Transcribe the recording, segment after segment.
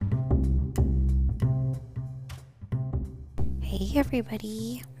Hey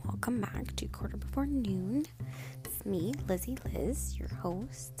everybody, welcome back to Quarter Before Noon. It's me, Lizzie Liz, your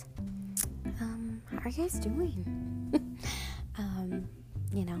host. How are you guys doing?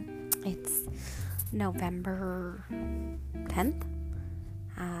 It's November 10th.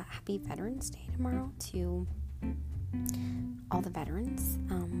 Happy Veterans Day tomorrow to all the veterans.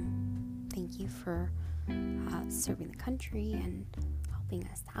 Thank you for serving the country and helping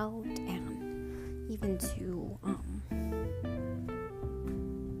us out, and even to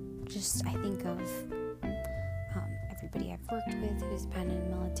I think of everybody I've worked with who's been in the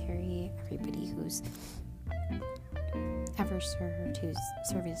military, everybody who's ever served, who's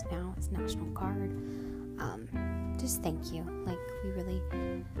serving us now as National Guard. Just thank you. We really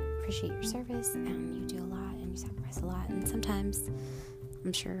appreciate your service, and you do a lot, and you sacrifice a lot, and sometimes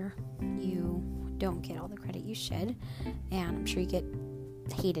I'm sure you don't get all the credit you should, and I'm sure you get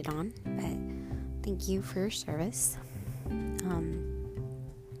hated on, but thank you for your service.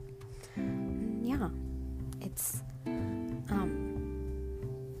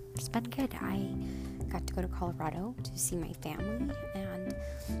 It's been good. I got to go to Colorado to see my family, and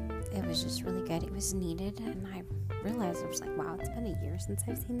it was just really good. It was needed, and I realized, I was like, wow, it's been a year since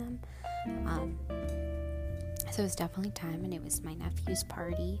I've seen them. So it was definitely time, and it was my nephew's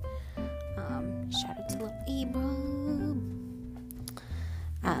party. Shout out to little Abram.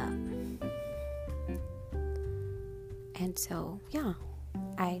 And so, yeah,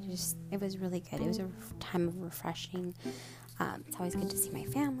 it was really good. It was a time of refreshing. It's always good to see my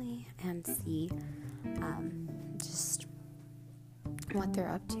family and see just what they're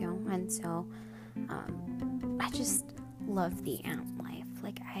up to. And so I just love the aunt life.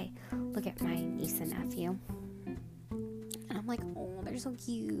 I look at my niece and nephew, and I'm like, oh, they're so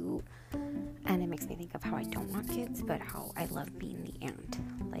cute. And it makes me think of how I don't want kids, but how I love being the aunt.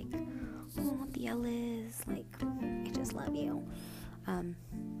 Oh, the Liz, I just love you.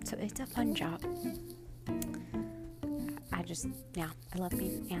 So it's a fun job. I love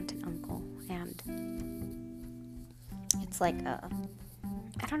being an aunt and uncle, and it's I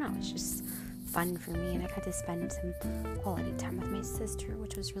don't know, it's just fun for me, and I got to spend some quality time with my sister,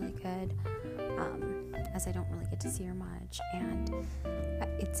 which was really good, as I don't really get to see her much, and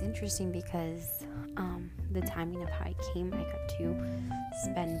it's interesting because the timing of how I came, I got to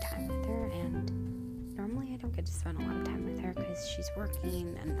spend time with her, and normally I don't get to spend a lot of time with her because she's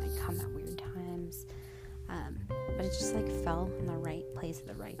working, and I come at weird times, but it just fell in the right place at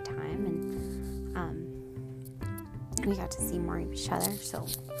the right time, and we got to see more of each other, so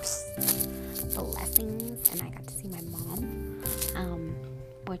blessings. And I got to see my mom,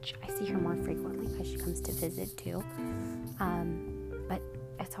 which I see her more frequently because she comes to visit too, but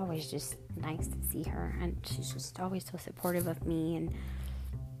it's always just nice to see her, and she's just always so supportive of me and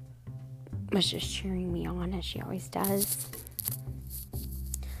was just cheering me on, as she always does.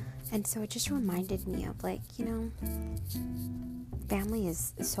 And so it just reminded me of family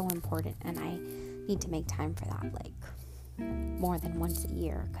is so important, and I need to make time for that more than once a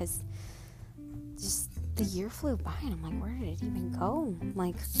year, because just the year flew by, and I'm like, where did it even go?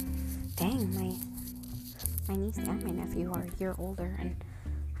 Dang, my niece and my nephew are a year older, and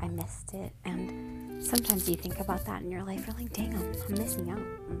I missed it. And sometimes you think about that in your life, you're like, dang, I'm missing out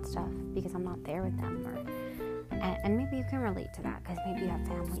on stuff because I'm not there with them, and maybe you can relate to that because maybe you have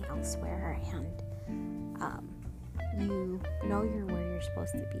family elsewhere, and you know you're where you're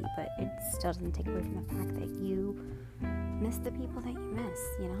supposed to be, but it still doesn't take away from the fact that you miss the people that you miss,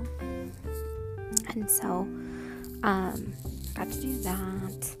 And so, got to do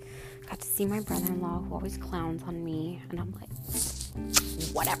that. Got to see my brother-in-law, who always clowns on me, and I'm like,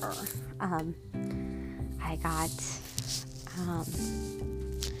 whatever. I got,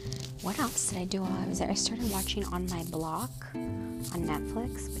 what else did I do while I was there? I started watching On My Block on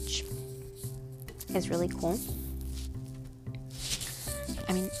Netflix, which is really cool.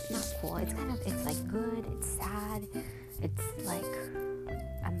 I mean, not cool. It's good, it's sad, it's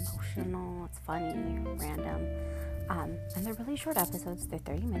emotional, it's funny, random. And they're really short episodes. They're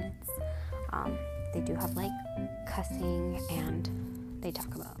 30 minutes. They do have cussing, and they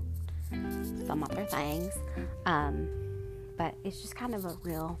talk about some other things. But it's just kind of a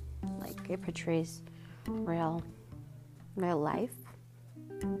real, it portrays real life.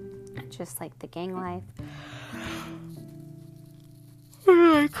 Just the gang life.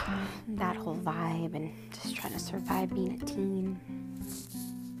 That whole vibe, and just trying to survive being a teen.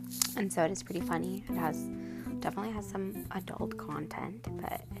 And so it is pretty funny. It definitely has some adult content,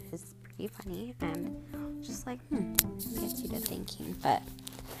 but it is pretty funny, and just it gets you to thinking. But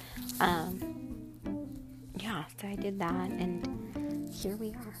so I did that, and here we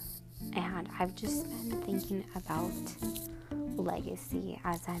are. And I've just been thinking about legacy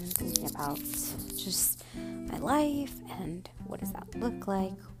as I'm thinking about just my life and what does that look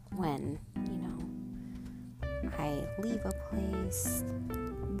like when, I leave a place.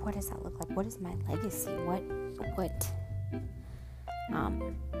 What does that look like? What is my legacy? What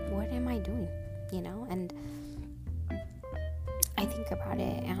am I doing? And I think about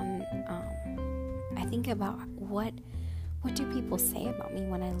it, and I think about what do people say about me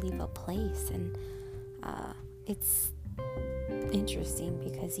when I leave a place, and it's interesting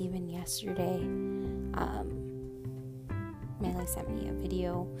because even yesterday, Melee sent me a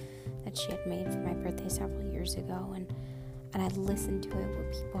video that she had made for my birthday several years ago, and I listened to it,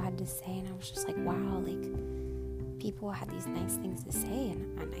 what people had to say, and I was just like, wow, like, people had these nice things to say,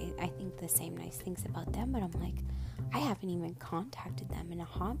 and I think the same nice things about them, but I'm like, I haven't even contacted them in a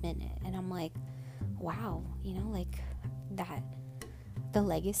hot minute, and I'm like, wow, like, that, the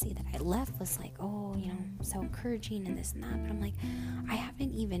legacy that I left was like, oh, so encouraging and this and that, but I'm like, I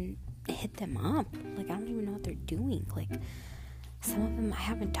haven't even hit them up, like, I don't even know what they're doing, like, some of them I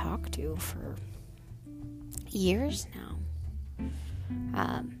haven't talked to for years now,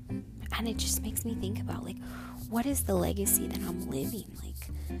 and it just makes me think about, like, what is the legacy that I'm living?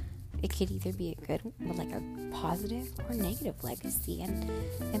 Like, it could either be a good, like a positive or negative legacy, and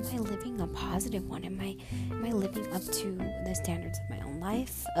am I living a positive one? Am I living up to the standards of my own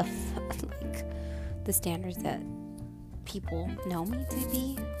life, of like the standards that people know me to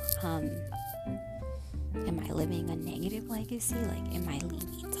be? Am I living a negative legacy? Like, am I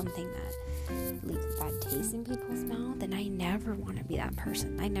leaving something that leaves a bad taste in people's mouth? And I never want to be that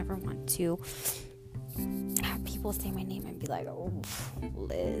person. I never want to have people say my name and be like, oh,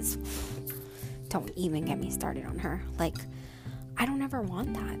 Liz, don't even get me started on her. Like, I don't ever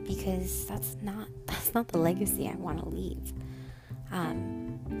want that, because that's not the legacy I want to leave.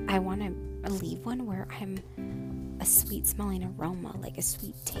 I want to leave one where I'm a sweet smelling aroma, like a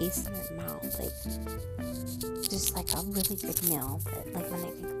sweet taste in their mouth, like just like a really good meal that, like, when they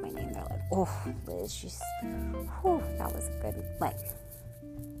think of my name, they're like, oh, Liz, that was a good, like,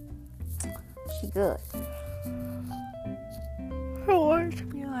 she good. I want to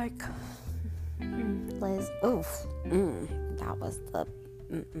be like, Liz, oof, that was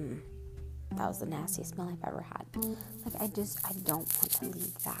the nastiest smell I've ever had. Like, I don't want to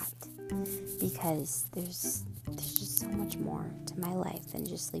leave that, because there's just so much more to my life than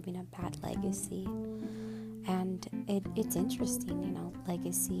just leaving a bad legacy. And it's interesting,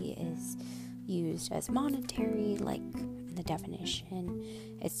 legacy is used as monetary, like, in the definition.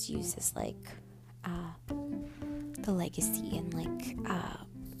 It's used as, like, the legacy in, like,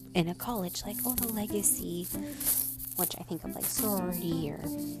 in a college, like, oh, the legacy, which I think of, like, sorority, or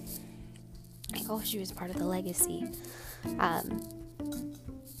like, oh, she was part of the legacy.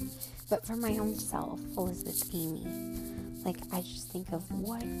 But for my own self, Elizabeth Amy, like, I just think of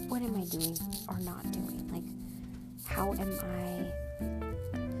what am I doing or not doing? Like,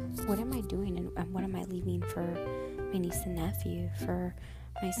 what am I doing, and what am I leaving for my niece and nephew, for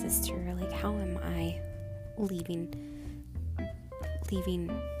my sister? Like, how am I leaving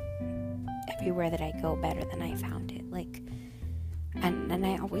everywhere that I go better than I found it? Like, and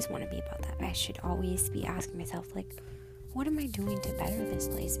I always want to be about that. I should always be asking myself, like, what am I doing to better this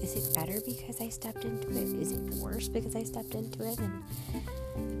place? Is it better because I stepped into it? Is it worse because I stepped into it?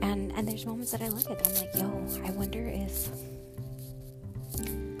 And there's moments that I look at them like, yo, I wonder if,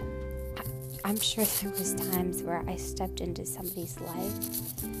 I'm sure there was times where I stepped into somebody's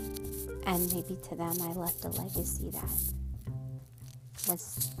life, and maybe to them I left a legacy that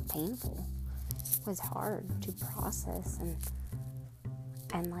was painful, was hard to process,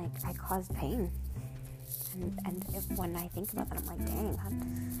 and like, I caused pain. And when I think about that, I'm like, dang, that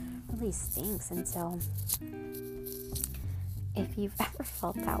really stinks. And so, if you've ever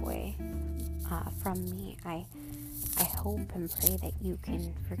felt that way from me, I hope and pray that you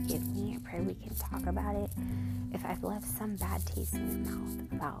can forgive me. I pray we can talk about it. If I've left some bad taste in your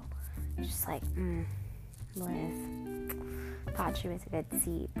mouth about just like, Liz thought she was a good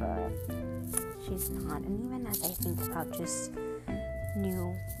seat, but she's not. And even as I think about just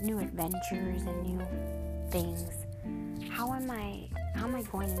new adventures and new things, how am I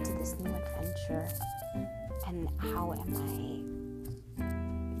going into this new adventure, and how am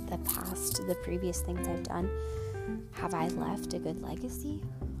the previous things I've done, have I left a good legacy,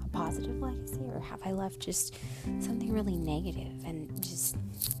 a positive legacy, or have I left just something really negative and just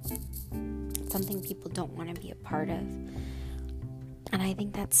something people don't want to be a part of? And I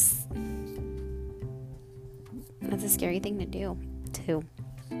think that's a scary thing to do, too.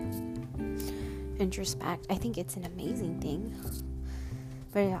 Introspect. I think it's an amazing thing,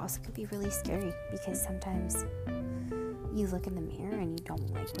 but it also could be really scary, because sometimes you look in the mirror and you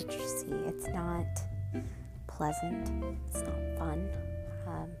don't like what you see. It's not pleasant. It's not fun.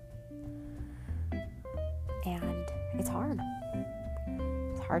 And it's hard.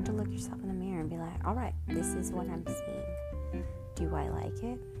 It's hard to look yourself in the mirror and be like, all right, this is what I'm seeing. Do I like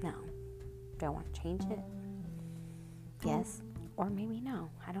it? No. Do I want to change it? Yes. Or maybe no.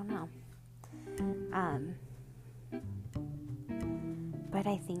 I don't know. But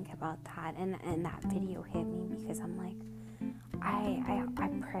I think about that, and that video hit me because I'm like, I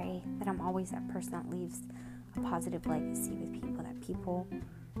pray that I'm always that person that leaves a positive legacy with people, that people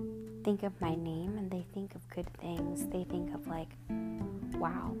think of my name and they think of good things. They think of like,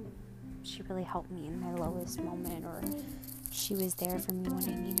 wow, she really helped me in my lowest moment, or she was there for me when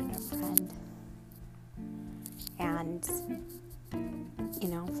I needed a friend. And you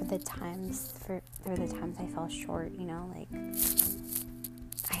know, for the times I fell short, you know, like,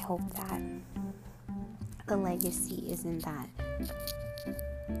 I hope that the legacy isn't that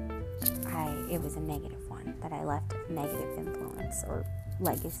it was a negative one, that I left a negative influence or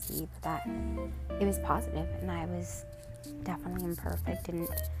legacy, but that it was positive, and I was definitely imperfect and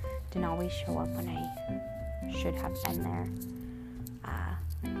didn't always show up when I should have been there,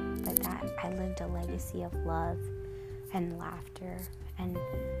 but that I lived a legacy of love and laughter and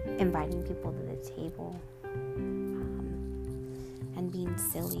inviting people to the table, and being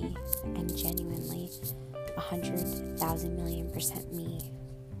silly and genuinely 100,000 million% me.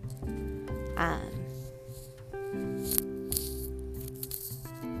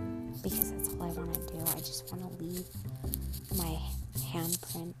 Because that's all I want to do. I just want to leave my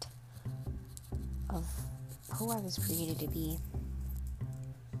handprint of who I was created to be.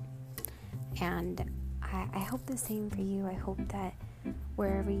 And I hope the same for you. I hope that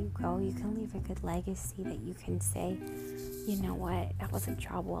wherever you go, you can leave a good legacy, that you can say, you know what, that was a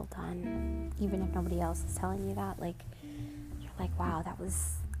job well done. Even if nobody else is telling you that, like, you're like, wow,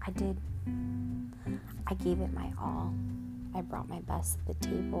 I gave it my all. I brought my best to the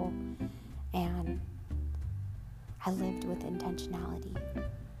table, and I lived with intentionality,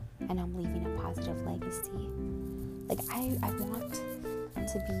 and I'm leaving a positive legacy. Like, I want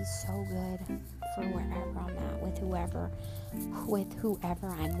to be so good for wherever I'm at, with whoever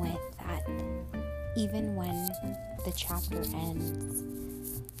I'm with, that even when the chapter ends,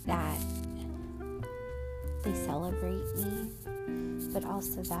 that they celebrate me, but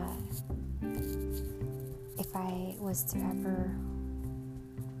also that if I was to ever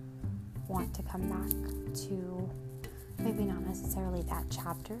want to come back to, maybe not necessarily that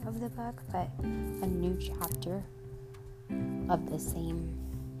chapter of the book, but a new chapter of the same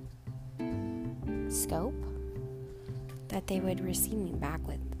scope, that they would receive me back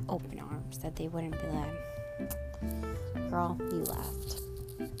with open arms, that they wouldn't be like, girl, you left,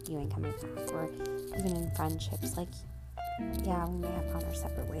 you ain't coming back. Or even in friendships, like, yeah, we may have gone our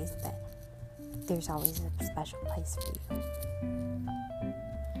separate ways, but there's always a special place for you.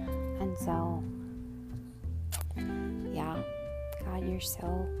 And so, yeah, God is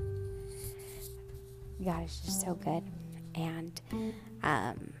just so good. And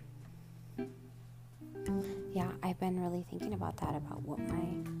yeah, I've been really thinking about that, about what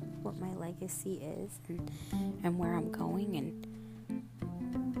my legacy is, and where I'm going, and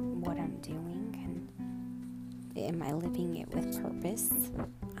what I'm doing, and am I living it with purpose?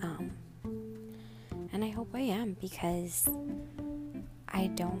 And I hope I am, because I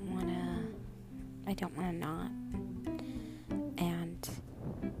don't wanna not, and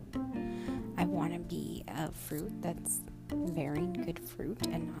I wanna be a fruit that's bearing good fruit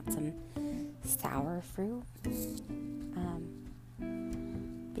and not some sour fruit,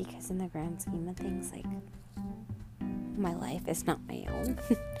 because in the grand scheme of things, like, my life is not my own.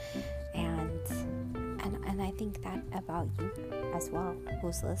 and I think that about you as well,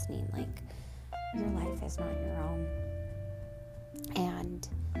 who's listening. Like, your life is not your own, and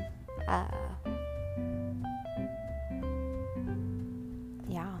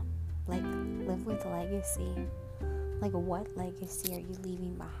yeah, like, live with legacy. Like, what legacy are you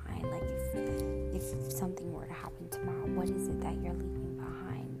leaving behind? Like, if something were to happen tomorrow, what is it that you're leaving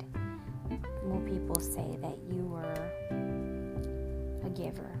behind? Will people say that you were a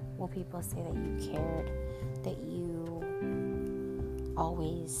giver? Will people say that you cared, that you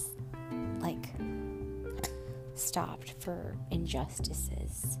always, like, stopped for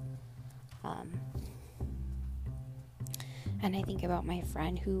injustices? And I think about my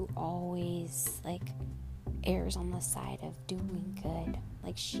friend who always, like, errs on the side of doing good.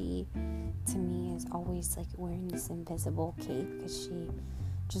 Like, she, to me, is always, like, wearing this invisible cape, because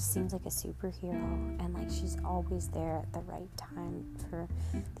she just seems like a superhero, and like she's always there at the right time for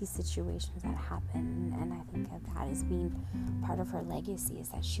these situations that happen. And I think of that as being part of her legacy, is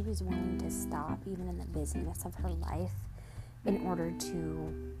that she was willing to stop even in the busyness of her life in order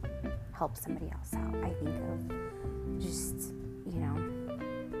to help somebody else out. I think of just,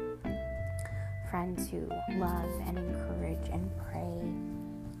 friends who love and encourage and pray,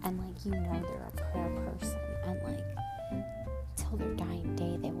 and like they're a prayer person, and like till their dying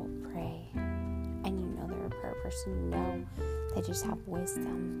day they will pray, and they're a prayer person, they just have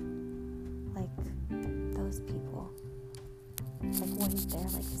wisdom. Like those people, like what is their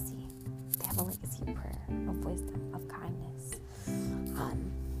legacy? They have a legacy of prayer, of wisdom, of kindness.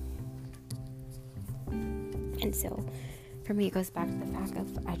 And so for me, it goes back to the fact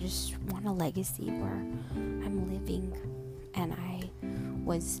of I just want a legacy where I'm living and I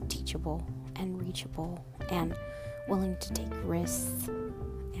was teachable and reachable and willing to take risks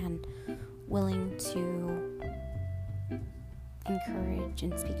and willing to encourage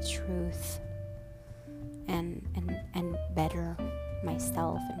and speak truth and better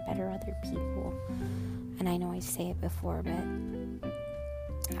myself and better other people. And I know I say it before, but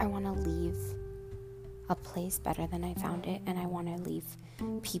I want to leave a place better than I found it, and I want to leave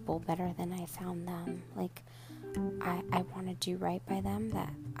people better than I found them. Like I want to do right by them,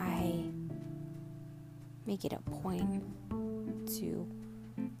 that I make it a point to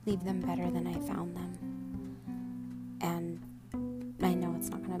leave them better than I found them. And I know it's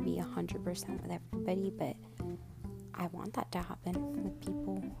not going to be 100% with everybody, but I want that to happen with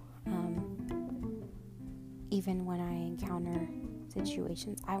people. Even when I encounter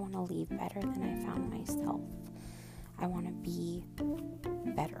situations, I want to leave better than I found myself. I want to be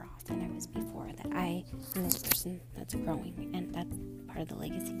better off than I was before, that I am this person that's growing, and that's part of the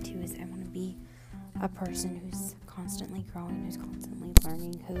legacy too, is I want to be a person who's constantly growing, who's constantly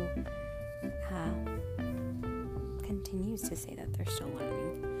learning, who continues to say that they're still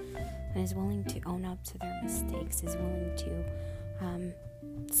learning, and is willing to own up to their mistakes, is willing to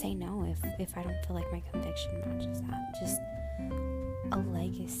say no if I don't feel like my conviction matches that. Just a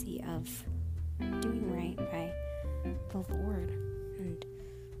legacy of doing right by the Lord and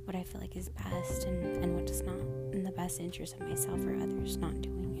what I feel like is best, and what is not in the best interest of myself or others, not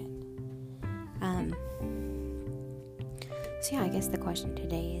doing it. So yeah, I guess the question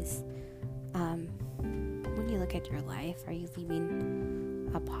today is, when you look at your life, are you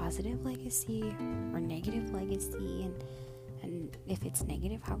leaving a positive legacy or negative legacy? And if it's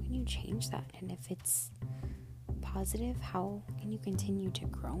negative, how can you change that? And if it's positive, how can you continue to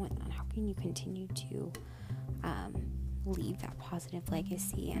grow in that? How can you continue to leave that positive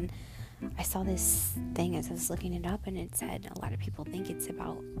legacy? And I saw this thing as I was looking it up, and it said a lot of people think it's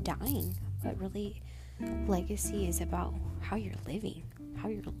about dying, but really legacy is about how you're living, how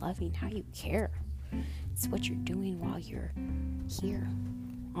you're loving, how you care. It's what you're doing while you're here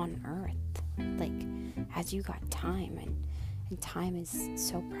on earth, like as you got time, and time is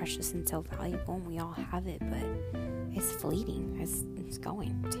so precious and so valuable, and we all have it, but it's fleeting. It's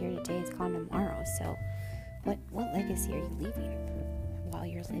going. It's here today, it's gone tomorrow. So what legacy are you leaving while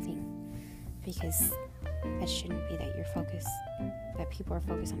you're living? Because it shouldn't be that people are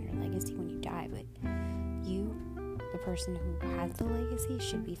focused on your legacy when you die, but you, the person who has the legacy,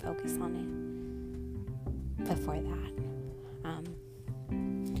 should be focused on it before that.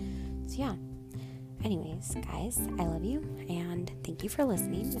 So yeah. Anyways, guys, I love you, and thank you for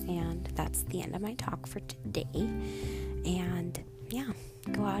listening, and that's the end of my talk for today. And yeah,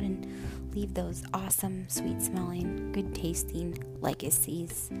 go out and leave those awesome, sweet-smelling, good-tasting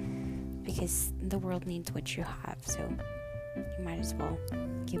legacies, because the world needs what you have, so you might as well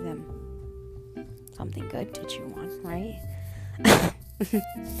give them something good to chew on, right?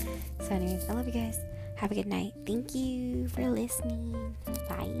 So anyways, I love you guys. Have a good night. Thank you for listening.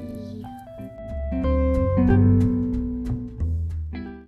 Bye.